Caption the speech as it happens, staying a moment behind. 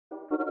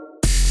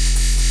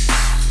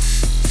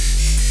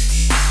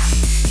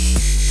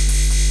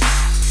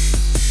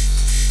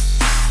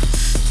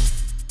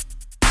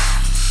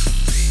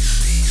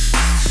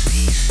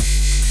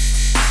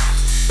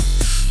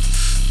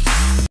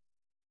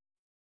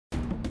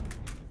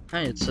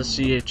Hi, it's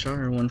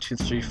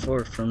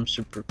xxsuperepicgamingxx from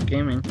Super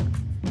Gaming,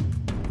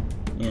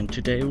 and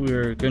today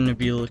we're going to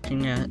be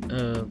looking at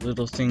a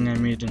little thing I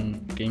made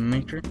in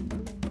GameMaker.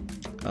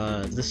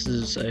 This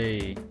is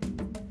a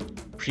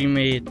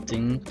pre-made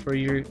thing for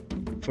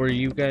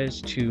you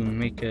guys to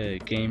make a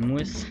game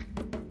with,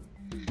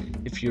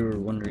 if you're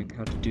wondering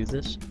how to do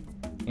this.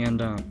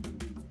 And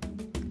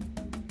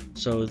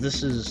so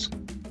this is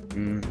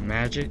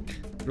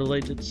Magik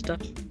related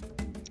stuff.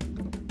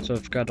 So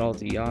I've got all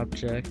the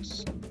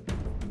objects,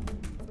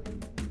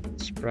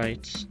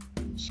 sprites,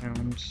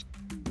 sounds,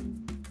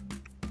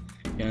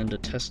 and a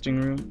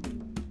testing room,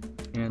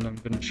 and I'm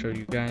going to show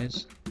you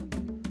guys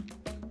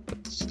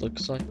what this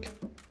looks like.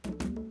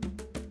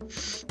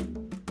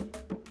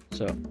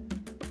 So,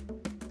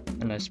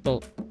 and I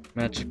spelled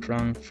magic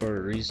wrong for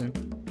a reason.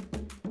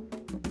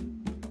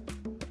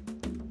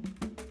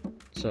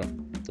 So,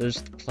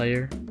 there's the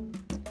player.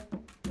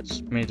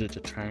 It's made it a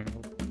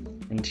triangle,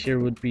 and here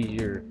would be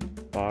your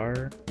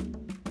bar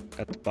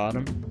at the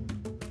bottom.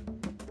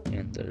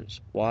 And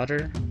there's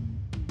water,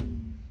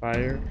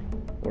 fire,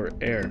 or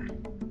air.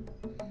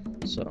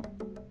 So,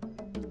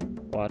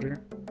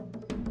 water,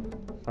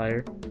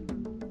 fire,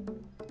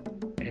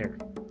 air.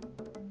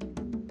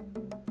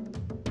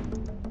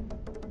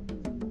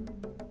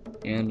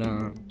 And,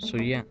 so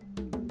yeah.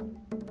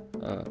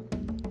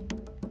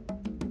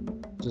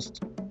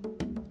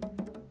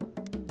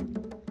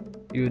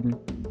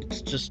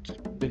 It's just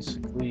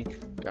basically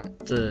got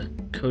the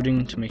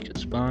coding to make it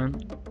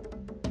spawn.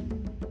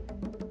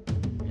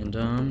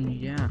 And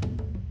yeah.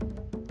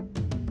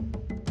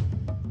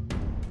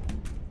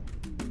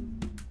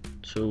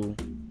 So